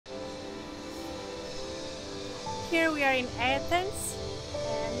Here we are in Athens,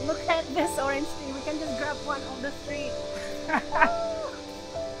 and look at this orange tree. We can just grab one on the street.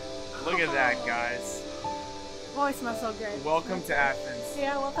 Look at that, guys. Oh, it smells so good. Welcome to Athens.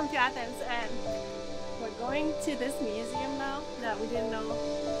 Yeah, welcome to Athens, and we're going to this museum now that we didn't know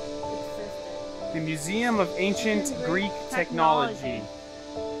existed. The Museum of Ancient Greek Technology.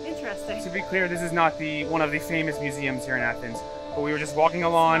 Interesting. To be clear, this is not one of the famous museums here in Athens, but we were just walking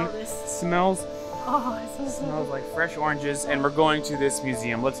along. Smell this. Smells. Oh, it smells so Smells good. like fresh oranges, and we're going to this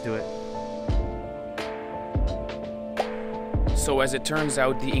museum. Let's do it. So as it turns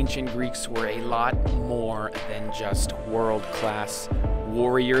out, the ancient Greeks were a lot more than just world-class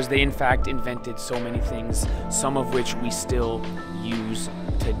warriors. They in fact invented so many things, some of which we still use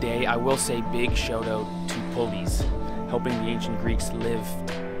today. I will say big shout out to pulleys, helping the ancient Greeks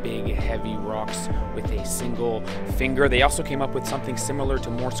lift big, heavy rocks with a single finger. They also came up with something similar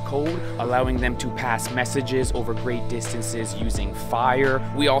to Morse code, allowing them to pass messages over great distances using fire.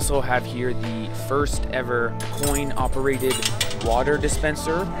 We also have here the first ever coin-operated water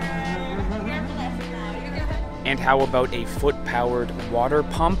dispenser. And how about a foot-powered water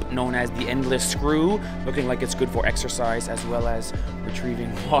pump known as the endless screw, looking like it's good for exercise as well as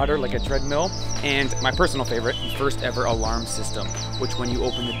retrieving water like a treadmill. And my personal favorite, the first ever alarm system, which when you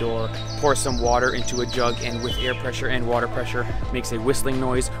open the door, pour some water into a jug and with air pressure and water pressure makes a whistling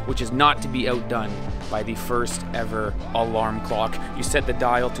noise, which is not to be outdone by the first ever alarm clock. You set the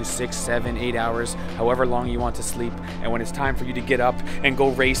dial to 6, 7, 8 hours, however long you want to sleep, and when it's time for you to get up and go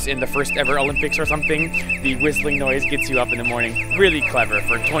race in the first ever Olympics or something, the whistling noise gets you up in the morning. Really clever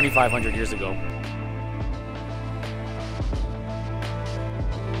for 2,500 years ago.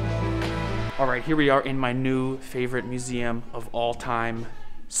 All right, here we are in my new favorite museum of all time.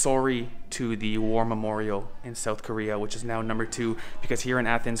 Sorry to the War Memorial in South Korea, which is now number 2, because here in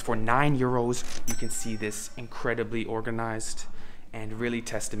Athens for €9, you can see this incredibly organized and really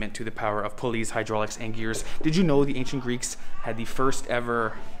testament to the power of pulleys, hydraulics, and gears. Did you know the ancient Greeks had the first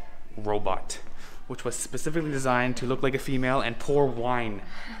ever robot, which was specifically designed to look like a female and pour wine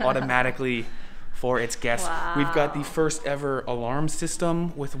automatically for its guests? Wow. We've got the first ever alarm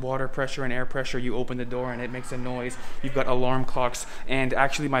system with water pressure and air pressure. You open the door and it makes a noise. You've got alarm clocks, and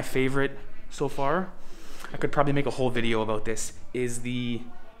actually my favorite so far, I could probably make a whole video about this, is the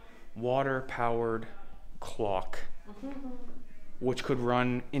water-powered clock, which could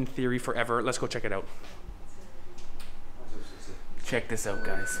run in theory forever. Let's go check it out. Check this out,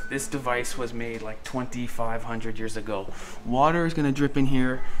 guys. This device was made like 2,500 years ago. Water is gonna drip in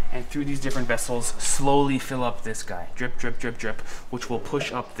here and through these different vessels slowly fill up this guy. Drip, drip, drip, drip, which will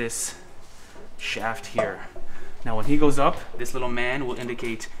push up this shaft here. Now when he goes up, this little man will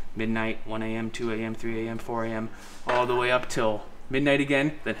indicate midnight, 1 a.m., 2 a.m., 3 a.m., 4 a.m., all the way up till midnight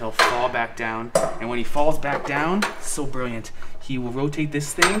again. Then he'll fall back down. And when he falls back down, so brilliant, he will rotate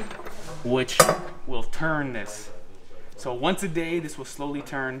this thing, which will turn this. So once a day, this will slowly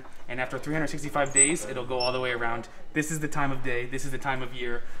turn, and after 365 days, it'll go all the way around. This is the time of day, this is the time of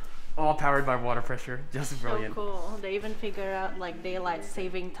year, all powered by water pressure. Just brilliant. So cool. They even figure out like daylight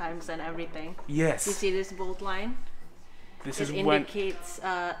saving times and everything. Yes. You see this bold line? This It is when... indicates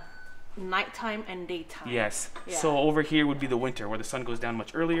nighttime and daytime. Yes. Yeah. So over here would be the winter, where the sun goes down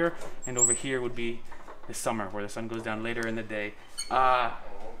much earlier, and over here would be the summer, where the sun goes down later in the day.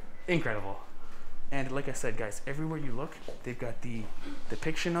 Incredible. And like I said, guys, everywhere you look, they've got the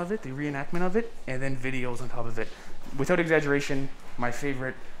depiction of it, the reenactment of it, and then videos on top of it. Without exaggeration, my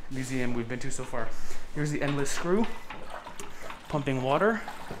favorite museum we've been to so far. Here's the endless screw, pumping water.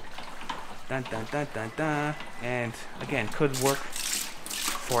 Dun, dun, dun, dun, dun. And again, could work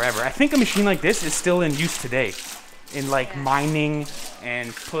forever. I think a machine like this is still in use today in like mining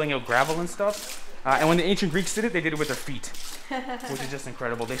and pulling out gravel and stuff. And when the ancient Greeks did it, they did it with their feet, which is just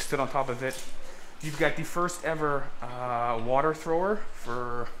incredible. They stood on top of it. You've got the first ever water thrower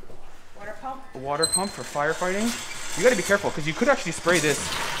for water pump for firefighting. You got to be careful because you could actually spray this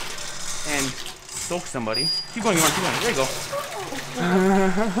and soak somebody. Keep going, keep going. There you go.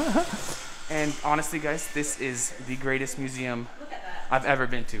 And honestly, guys, this is the greatest museum I've ever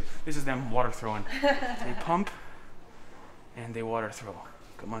been to. This is them water throwing. They pump and they water throw.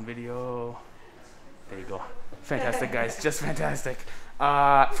 Come on, video. There you go. Fantastic, guys. Just fantastic.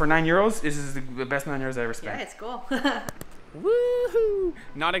 For €9, this is the best €9 I ever spent. Yeah, it's cool. Woohoo!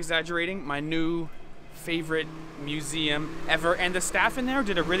 Not exaggerating, my new favorite museum ever. And the staff in there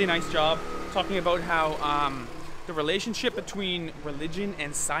did a really nice job talking about how the relationship between religion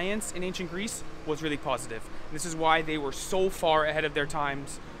and science in ancient Greece was really positive. And this is why they were so far ahead of their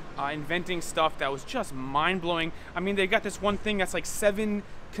times, inventing stuff that was just mind-blowing. I mean, they got this one thing that's like 7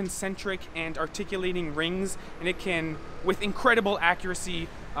 concentric and articulating rings, and it can, with incredible accuracy,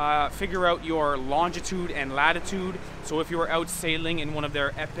 figure out your longitude and latitude. So if you were out sailing in one of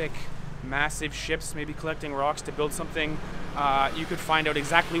their epic, massive ships, maybe collecting rocks to build something, you could find out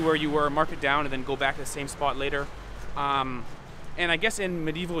exactly where you were, mark it down, and then go back to the same spot later. And I guess in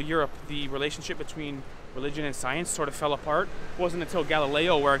medieval Europe, the relationship between religion and science sort of fell apart. It wasn't until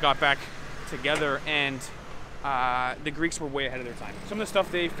Galileo where it got back together, and the Greeks were way ahead of their time. Some of the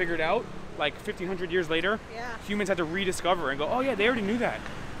stuff they figured out, like 1,500 years later, humans had to rediscover and go, oh yeah, they already knew that.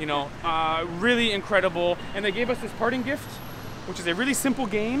 You know, really incredible. And they gave us this parting gift, which is a really simple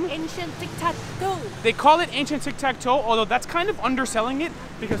game. Ancient tic-tac-toe. They call it ancient tic-tac-toe, although that's kind of underselling it,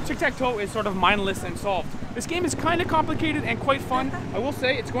 because tic-tac-toe is sort of mindless and solved. This game is kind of complicated and quite fun. I will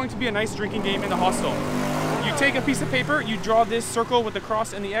say it's going to be a nice drinking game in the hostel. You take a piece of paper, you draw this circle with the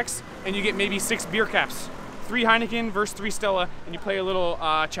cross and the X, and you get maybe 6 beer caps. 3 Heineken versus 3 Stella, and you play a little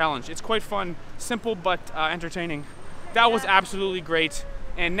challenge. It's quite fun, simple but entertaining. That was absolutely great.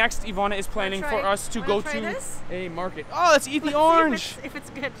 And next, Ivana is planning for us to go to a market. Oh, let's eat the orange! If it's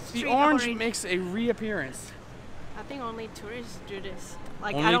good. The orange makes a reappearance. I think only tourists do this.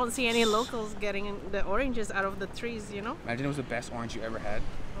 Like, I don't see any locals getting the oranges out of the trees, you know? Imagine it was the best orange you ever had.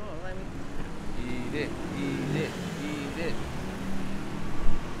 Oh, let me... Eat it, eat it, eat it.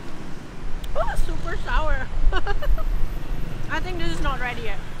 Oh, super sour. I think this is not ready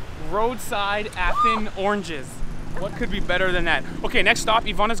yet. Roadside Athens oranges. What could be better than that? Okay, next stop,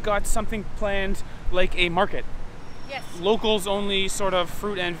 Ivana's got something planned like a market. Yes. Locals only, sort of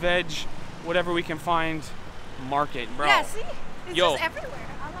fruit and veg, whatever we can find, market, bro. Yeah, see? It's just everywhere.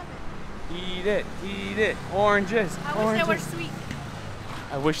 I love it. Eat it, oranges. I wish they were sweet.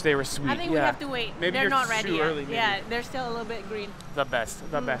 I wish they were sweet. I think we have to wait. Maybe they're not ready yet. Early, maybe. Yeah, they're still a little bit green. The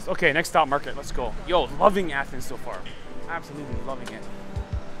best, the best. Okay, next stop, market. Let's go. Yo, loving Athens so far. Absolutely loving it.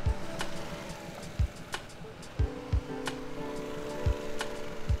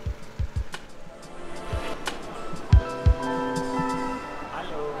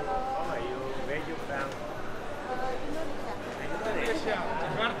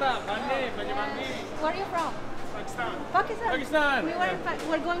 Where are you from? Pakistan.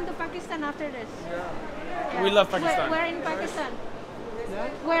 We're going to Pakistan after this. Yeah. We love Pakistan. Where in Pakistan?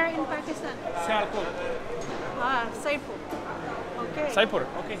 Where in Pakistan? Sialkot. Saipur. Okay. Saipur,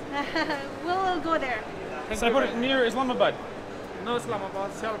 okay. We'll go there. Saipur near Islamabad. No,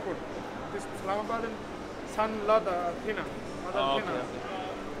 Islamabad, Sialkot. This Islamabad and San Lada, Thina. Okay.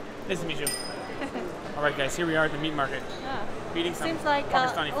 Nice to meet you. Alright guys, here we are at the meat market. Meeting some Seems like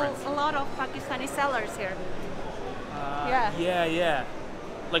Pakistani friends. a lot of Pakistani sellers here. Yeah.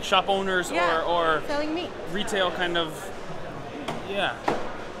 Like shop owners or selling meat. Retail kind of, yeah.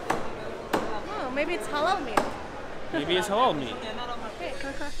 Oh, maybe it's halal meat. Maybe it's halal meat.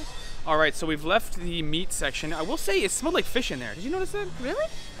 Okay. Alright, so we've left the meat section. I will say it smelled like fish in there. Did you notice that? Really?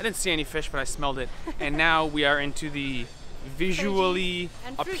 I didn't see any fish, but I smelled it. And now we are into the visually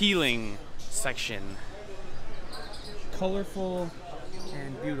appealing section. Colorful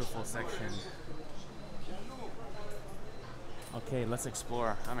and beautiful section. Okay, let's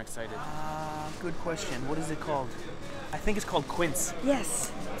explore. I'm excited. Good question. What is it called? I think it's called quince.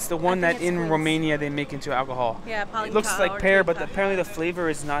 Yes. It's the one that in Romania they make into alcohol. Yeah, it looks like pear, but apparently the flavor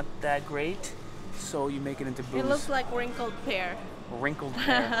is not that great. So you make it into booze. It looks like wrinkled pear. Wrinkled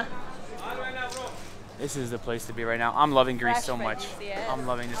pear. This is the place to be right now. I'm loving Greece so much. Yes. I'm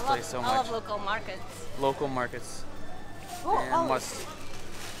loving this place so much. I love local markets. Local markets. Oh, must.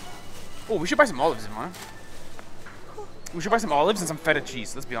 Oh, we should buy some olives, man. We should buy some olives and some feta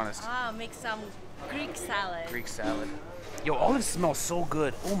cheese. Let's be honest. Make some Greek salad. Greek salad. Yo, olives smell so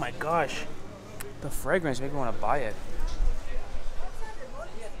good. Oh my gosh. The fragrance makes me want to buy it.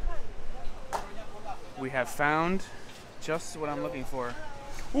 We have found just what I'm looking for.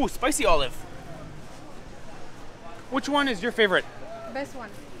 Ooh, spicy olive. Which one is your favorite? Best one.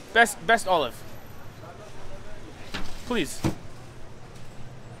 Best olive. Please.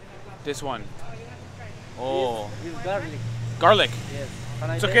 This one. Oh. It's garlic. Garlic. Yes.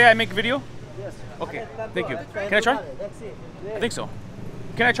 It's okay I make a video? Yes. Okay, thank you. Can I try? That's it. I think so.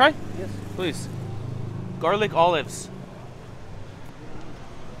 Can I try? Yes. Please. Garlic olives.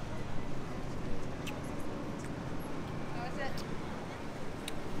 How is it?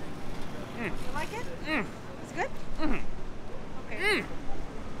 Mm. You like it? Mm. It's good? Mm. Okay. Mm.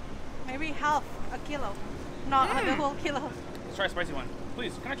 Maybe half a kilo. Not the whole kilo. Let's try a spicy one.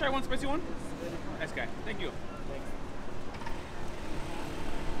 Please, can I try one spicy one? Nice guy. Thank you.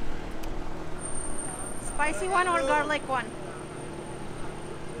 Spicy one or garlic one?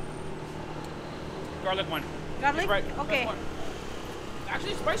 Garlic one. Garlic? Right. Okay.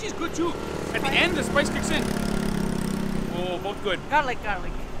 Actually, spicy is good too. At the end, the spice kicks in. Oh, both good. Garlic.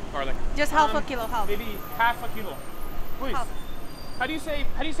 Garlic. Just half a kilo, half. Maybe half a kilo. Please. Half. How do you say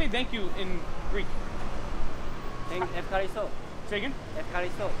thank you in Greek? Ευχαριστώ. Say again?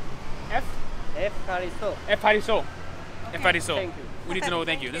 Ευχαριστώ. Efhariso. Efhariso. Thank you. We need to know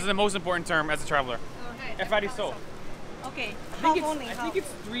thank you. This is the most important term as a traveler. Okay. Efhariso. Okay. I Half only. think half.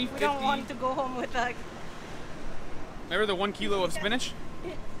 it's We 350. don't want to go home with like. Remember the 1 kilo of spinach?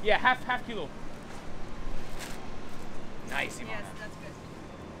 Yeah, half kilo. Nice, Ivana. Yes, that's good.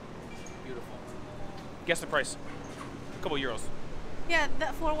 Beautiful. Guess the price. A couple euros. Yeah,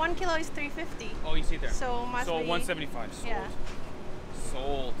 for 1 kilo is 350. Oh, you see it there. So must be 175. Sold. Yeah.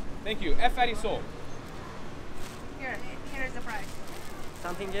 Sold. Thank you. Efhariso. Here's the price.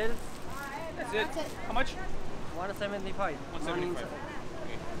 Something else? That's it. How much? 175. 175.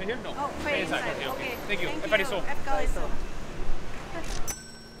 Okay. Pay here? No. Oh, pay inside. inside. Okay. Thank you. Thank Efhariso. you. Efhariso.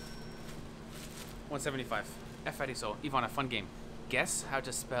 175. Efhariso. Ivana, fun game. Guess how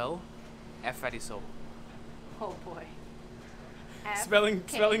to spell Efhariso. Oh boy. Spelling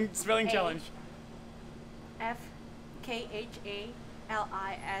A- challenge. Fkhaliso.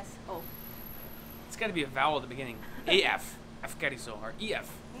 It's got to be a vowel at the beginning. AF. Efhariso. Or EF.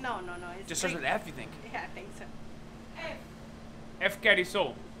 No. It's Just starts with F, you think? Yeah, I think so.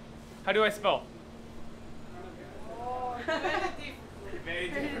 Efhariso. How do I spell? Very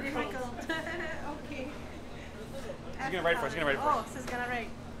Very difficult. Okay. She's gonna write it for us. Oh, she's gonna write.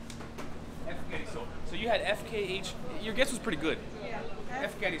 Efhariso. So you had FKH. Your guess was pretty good. Yeah.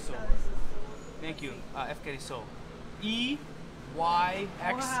 Efhariso. Thank you. Efhariso. EYX. Wow.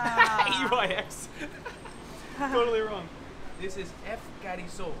 EYX. Totally wrong. This is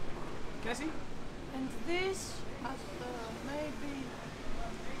Efhariso. Can I see? And this maybe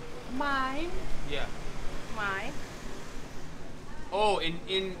mine. Yeah. Mine. Oh, in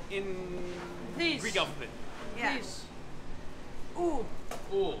This. Greek alphabet. Yeah. This. U.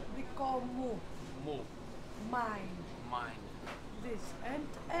 Oh, Become mu. mo, Mine. mine. This. And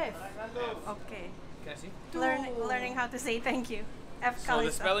F. Okay. Can I see? Learning how to say thank you. So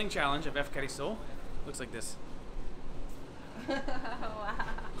the spelling challenge of Efhariso looks like this. Wow.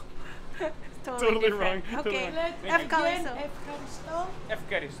 Totally different. wrong. Totally Okay. wrong. Let Thank you. again Efhariso. Efharisto.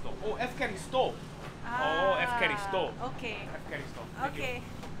 Efharisto. Oh, Efharisto. Ah, Efharisto. Okay. Efharisto. Thank you. Okay.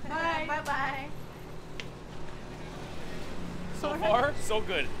 Bye. Bye. So far, so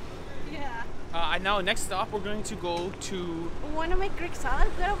good. Yeah. Now, next stop, we're going to go to. We want to make Greek salad.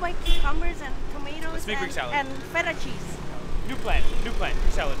 We gotta buy cucumbers and tomatoes. Let's make Greek salad. And feta cheese. New plan. Greek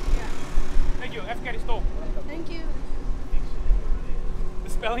salad. Yeah. Thank you. Efharisto. Thank you. The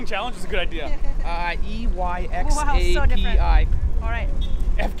spelling challenge is a good idea. EYXAPI. Wow, so different. All right.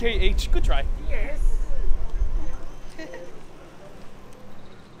 FKH. Good try. Yes.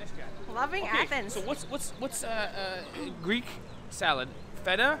 Nice guy. Loving Okay, Athens. so what's Greek salad?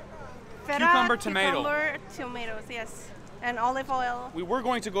 Feta. Feta, cucumber, tomato. Cucumber, tomatoes, yes. And olive oil. We were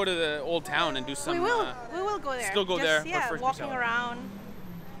going to go to the old town and do some. we will go there. still go Just, there, but Yeah, first Greek walking salad. around.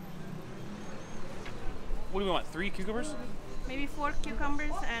 What do we want? 3 cucumbers? Maybe 4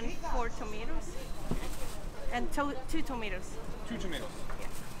 cucumbers and 4 tomatoes. And 2 tomatoes. 2 tomatoes.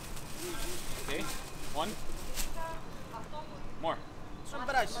 Okay. 1. More.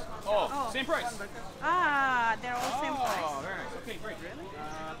 Oh, same price. Ah, they're all same price. Oh, very nice. Okay, great. Really?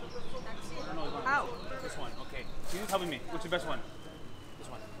 I don't know. Ow. This one. Okay. So you're helping me. What's the best one? This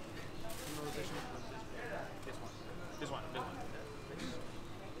one. This one.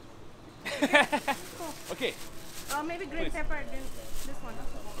 Okay. Maybe green Please. pepper, then this one.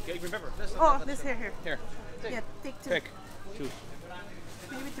 Okay, green pepper. Oh, this here. Here. Yeah, take 2. Pick. 2.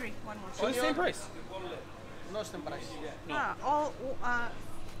 Maybe 3. One more. So the same price. No stem price. No. Ah, all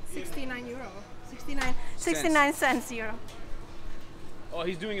 69 euro. 69 cents euro. Oh,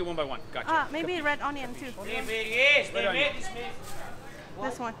 he's doing it one by one. Gotcha. Ah, maybe red onion too. Red onion.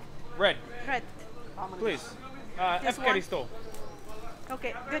 This one. Red, Red. please. This one. Efkaristo.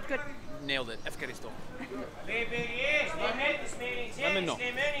 Okay, good. Nailed it. Efkaristo. Lemon, no.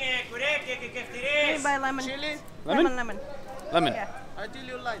 Maybe buy lemon. Chili. Lemon. Lemon. Yeah. I tell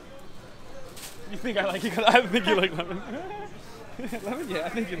you like. You think I like it? I think you like lemon. Lemon? Yeah, I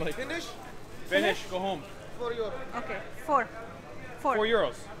think you like it. Finish. Finish. Go home. For your. Okay, 4. 4. 4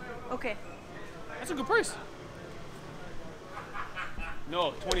 euros. Okay. That's a good price.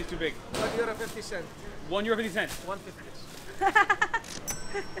 No, 20 is too big. 1 euro 50 cents. 1 euro 50 cents. 150.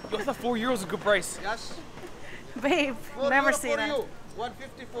 You thought 4 euros is a good price. Yes. Babe, 4 never euro say for that. you.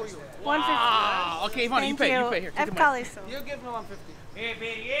 150 for you. 150. Ah, okay, Ivana, you Thank pay. you. You pay here. Take the F. money. Calisto. You give me 150.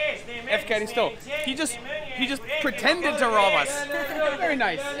 F. Caddy stole. He just pretended to rob us. Very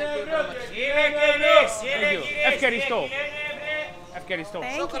nice. Thank you. F. Caddy stole. F. Caddy stole.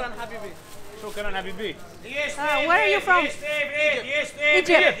 Thank you. Shukran, Habibi. Shukran, Habibi. Where are you from?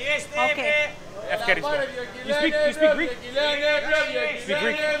 Egypt. Okay. F. Caddy stole. You speak Greek? Speak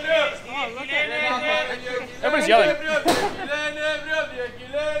Greek. Oh, look at that. Everybody's yelling.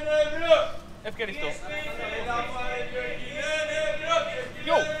 F. Caddy stole.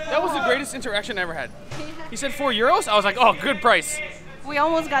 Yo, that was the greatest interaction I ever had. He said €4. I was like, oh, good price. We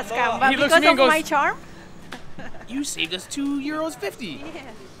almost got scammed, but He looks at because me and of goes- my charm. You saved us €2.50. Yeah.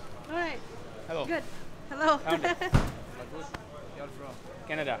 All right. Hello. Good. Hello. Found it.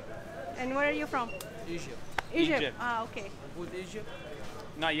 Canada. And where are you from? Egypt. Egypt. Ah, okay. Good Egypt.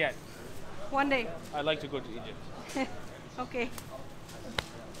 Not yet. One day. I'd like to go to Egypt. Okay.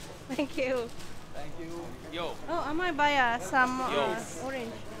 Thank you. Thank you. Yo, Oh, I might buy some Yo.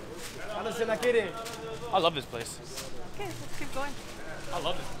 orange. I love this place. Okay, let's keep going. I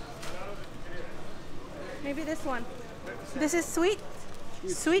love it. Maybe this one. This is sweet.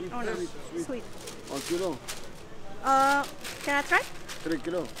 Sweet or no? Sweet. 1 kilo, Can I try? 3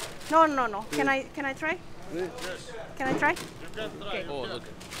 kilo. No. Can I try? Yes. Can I try? Oh, look.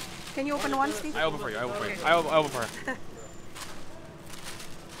 Can you open one, Steve? I open for you. I open for you. Okay. I open for her.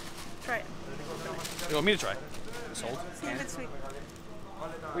 Try it. You want me to try? Sold. See if it's sweet.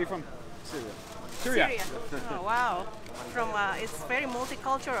 Where are you from? Syria. Syria. Oh, wow. From it's very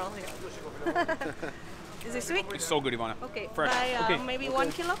multicultural here. Is it sweet? It's so good, Ivana. Okay. Fresh. Buy Okay. maybe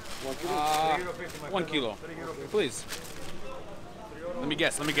 1 kilo. 1 kilo. 1 kilo. Please. Let me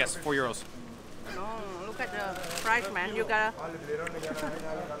guess. €4. No, look at the price, man. You gotta.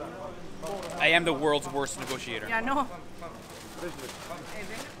 I am the world's worst negotiator. Yeah, no.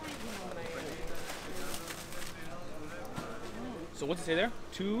 So what's it say there?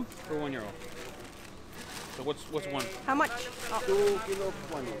 2 for €1. So what's one? How much? 2 kilo,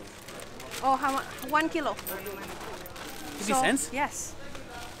 1 euro. Oh, how much? 1 kilo. 50 cents? Yes.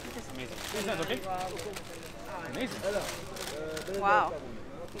 Amazing. 50 cents, okay? Amazing. Wow.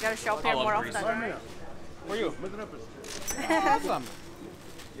 You gotta shop here I love more Greece. often. For you. Awesome.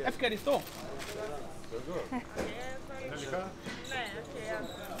 F. Caddy stole.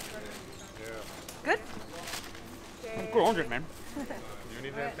 Good? Cool oranges, man. You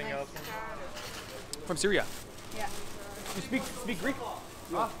need anything else? From Syria. Yeah. You speak Greek?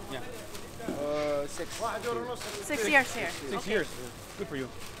 Yeah. 6. 6 years here. 6 years. Good for you.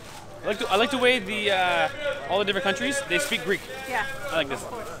 I like the way the all the different countries they speak Greek. Yeah. I like this.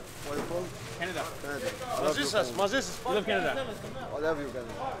 Where are you from? Canada. Canada. I love you, Canada. You love Canada. I love you,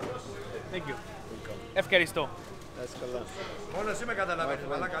 Canada. Thank you. F. Caddy stole. That's καλά.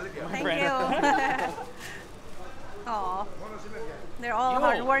 Thank friend. you. Aw. They're all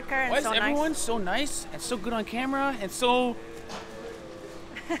hard worker and Why is so everyone nice. so nice and so good on camera and so?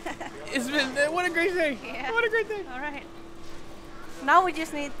 It's been what a great day. Yeah. What a great day. All right. Now we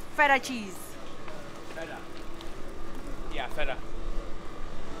just need feta cheese. Feta. Yeah, feta.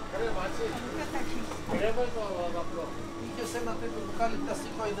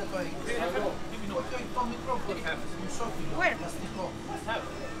 Where?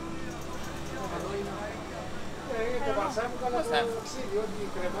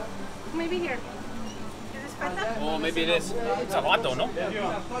 Maybe here. Is this feta? Oh, maybe it is. It's a lot though, no?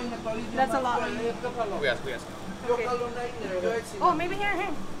 That's a lot. We ask. Okay. Oh, maybe here.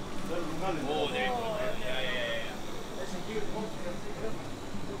 Oh, there you go.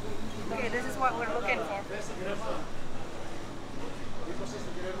 Okay, this is what we're looking for.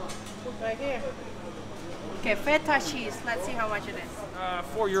 Right here. Okay, feta cheese. Let's see how much it is.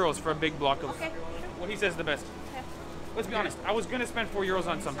 €4 for a big block of. Okay. What he says is the best. Yeah. Let's be honest. I was gonna spend €4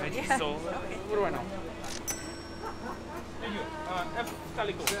 on some veggies, Yeah. so Okay. what do I know? Thank you. F.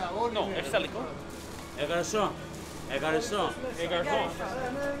 Calico. No, F. Calico. Garçom, é garçom. Hey, garçon.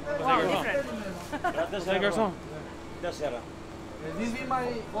 Wow, Hey, different. Hey, garçon. Da serra. This is my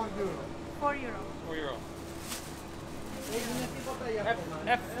 4 euro. €4. €4.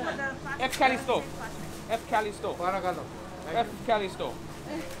 F. Calisto. F. Calisto. Παρακαλώ. F. Calisto.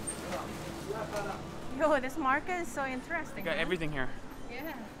 Yo, this market is so interesting. Got huh? everything here.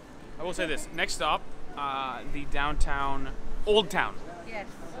 Yeah. I will say this. Next stop, the downtown, Old Town, Yes.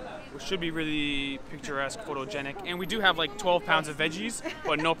 which should be really picturesque, photogenic. And we do have like 12 pounds of veggies,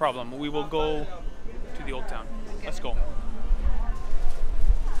 but no problem. We will go to the Old Town. Let's go.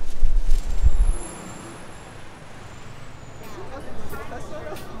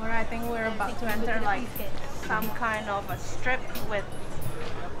 All right, think we're about to enter like some kind of a strip with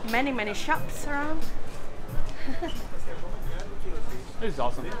many shops around. This is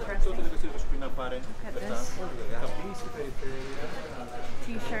awesome. Look at this.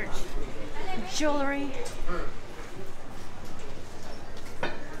 T-shirts, jewelry.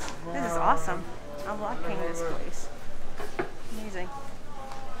 This is awesome. I'm liking this place. Amazing.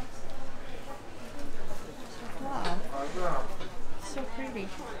 Wow. So pretty.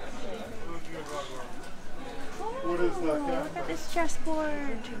 What is that? Look at this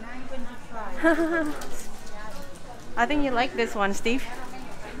chessboard. I think you like this one, Steve.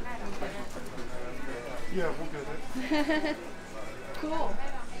 Yeah, we'll get it. Cool.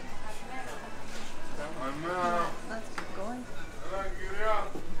 Let's keep going.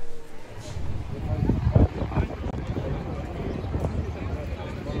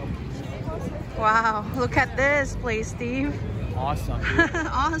 Wow, look at this place, Steve. Awesome.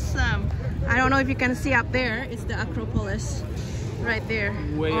 Awesome. I don't know if you can see up there. It's the acropolis right there.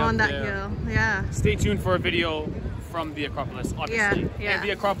 Way on up that there. hill. Yeah. Stay tuned for a video from the Acropolis, obviously, Yeah. and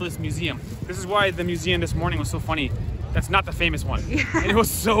the Acropolis Museum. This is why the museum this morning was so funny. That's not the famous one. Yeah. And it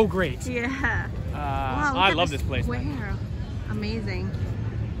was so great. Yeah. Wow, look I at love this place. Square. Amazing.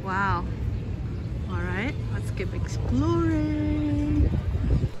 Wow. All right, let's keep exploring.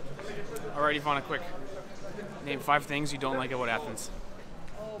 Alright, Ivana, quick. Name 5 things you don't like about Athens.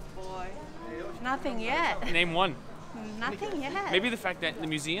 Oh boy. Nothing yet. Name 1. Nothing yet. Maybe the fact that in the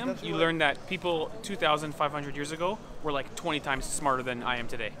museum you learn that people 2,500 years ago were like 20 times smarter than I am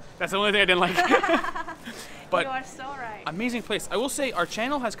today. That's the only thing I didn't like. But you are so right. amazing place. I will say our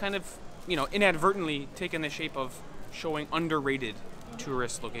channel has kind of, inadvertently taken the shape of showing underrated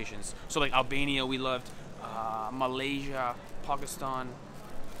tourist locations. So like Albania we loved, Malaysia, Pakistan.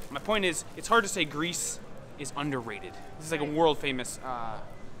 My point is, it's hard to say Greece is underrated. This is like a world famous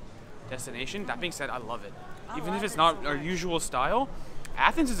destination. That being said, I love it. Even if it's not our usual style,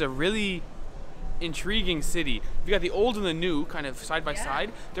 Athens is a really intriguing city. You got the old and the new kind of side by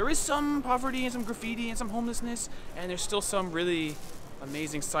side. There is some poverty and some graffiti and some homelessness, and there's still some really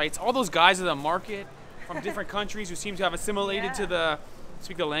amazing sights. All those guys at the market from different countries who seem to have assimilated to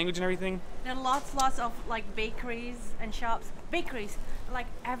speak the language and everything. There are lots of like bakeries and shops. Bakeries like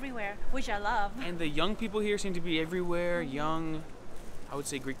everywhere, which I love. And the young people here seem to be everywhere. Young, I would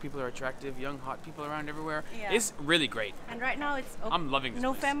say Greek people are attractive. Young, hot people around everywhere. Yeah. It's really great. And right now it's I'm loving this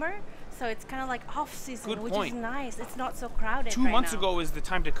November, so it's kind of like off season, Good which point. is nice. It's not so crowded. 2 right months now. ago is the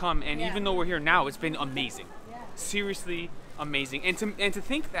time to come, and Yeah. even though we're here now, it's been amazing. Seriously amazing. And to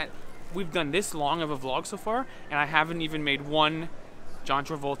think that we've done this long of a vlog so far, and I haven't even made one John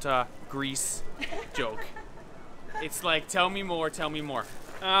Travolta Grease joke. It's like, tell me more, tell me more.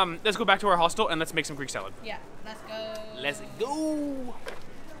 Let's go back to our hostel and let's make some Greek salad. Yeah, let's go. Let's go.